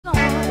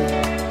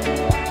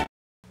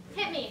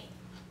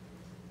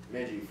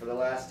for the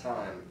last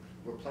time.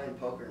 We're playing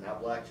poker,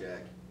 not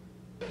blackjack.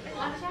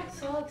 Blackjack's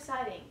so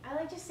exciting. I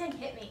like just saying,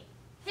 hit me.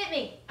 Hit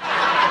me!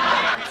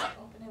 It's an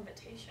open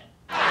invitation.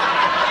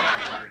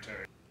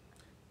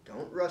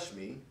 Don't rush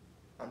me.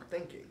 I'm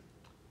thinking.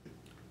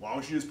 Why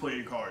don't you just play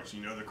your cards?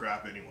 You know they're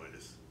crap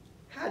anyways.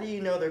 How do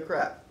you know they're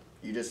crap?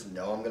 You just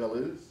know I'm gonna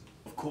lose?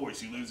 Of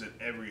course, you lose at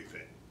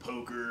everything.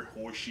 Poker,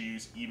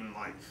 horseshoes, even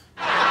life.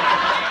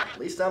 At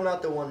least I'm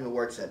not the one who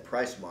works at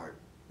PriceSmart.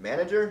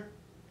 Manager?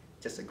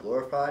 Just a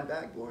glorified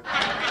backboard.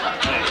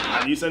 Hey,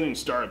 how do you suddenly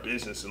start a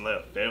business and let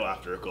it fail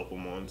after a couple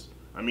months?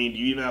 I mean, do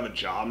you even have a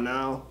job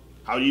now?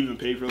 How do you even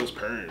pay for those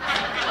perms?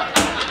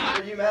 What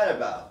are you mad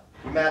about?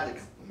 You mad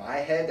that my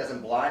head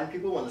doesn't blind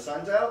people when the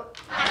sun's out?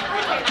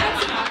 Okay,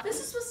 that's enough.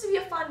 This is supposed to be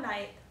a fun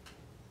night.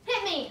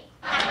 Hit me!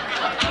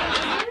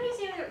 Did you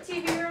see the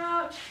TV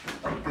remote?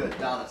 Oh, good.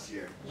 Donna's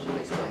here. She'll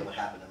explain what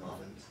happened to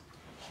Muffins.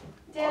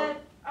 Dad,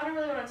 I don't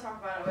really want to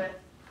talk about it with.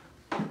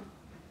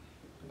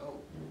 Oh,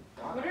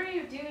 What are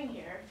you doing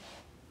here?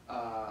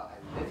 I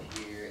live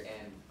here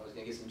and I was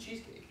gonna get some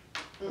cheesecake.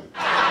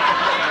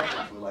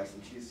 Muffins would like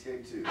some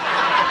cheesecake too.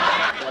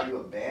 Why you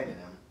abandoned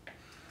him?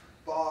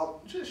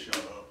 Bob, just shut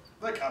up.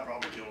 That guy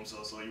probably killed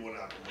himself so he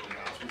wouldn't have to live in the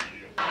house with you.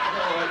 You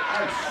know what?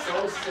 I'm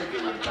so sick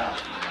of your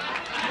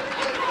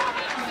mouth.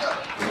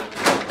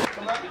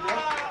 Come on,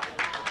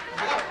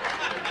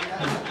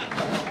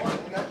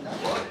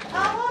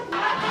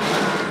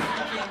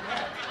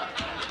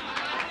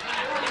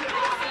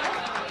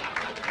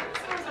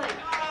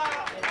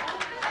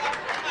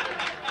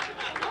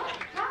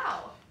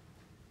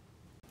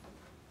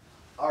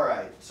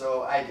 Alright,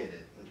 so I did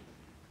it.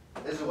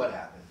 This is what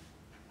happened.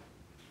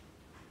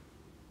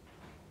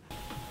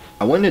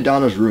 I went into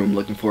Donna's room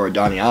looking for a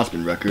Donny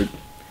Osmond record.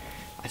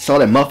 I saw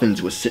that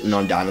Muffins was sitting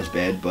on Donna's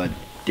bed, but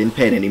didn't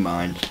pay it any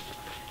mind.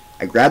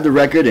 I grabbed the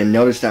record and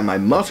noticed that my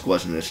musk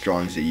wasn't as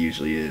strong as it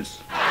usually is.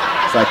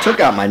 So I took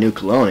out my new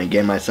cologne and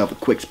gave myself a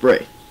quick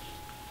spray.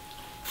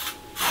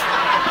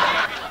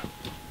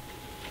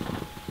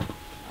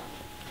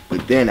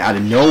 But then, out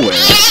of nowhere,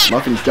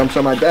 Muffins jumps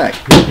on my back.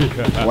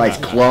 While he's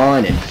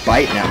clawing and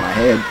biting at my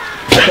head,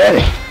 I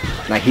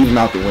panicked, and I heaved him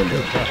out the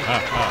window.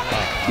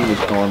 He was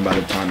gone by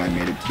the time I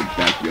made it to the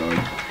backyard.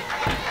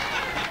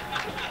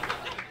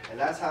 And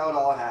that's how it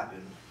all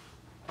happened.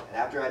 And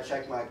after I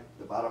checked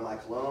the bottom of my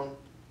cologne, I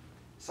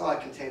saw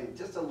it contained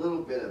just a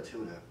little bit of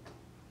tuna.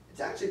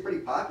 It's actually pretty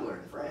popular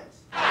in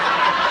France.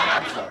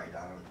 I'm sorry,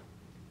 Donna.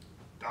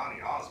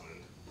 Donny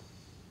Osmond.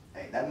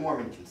 Hey, that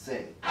Mormon can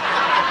sing.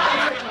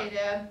 It's okay,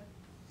 Dad.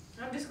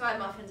 I'm just glad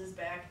Muffins is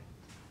back.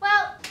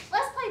 Well,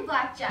 let's play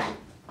blackjack.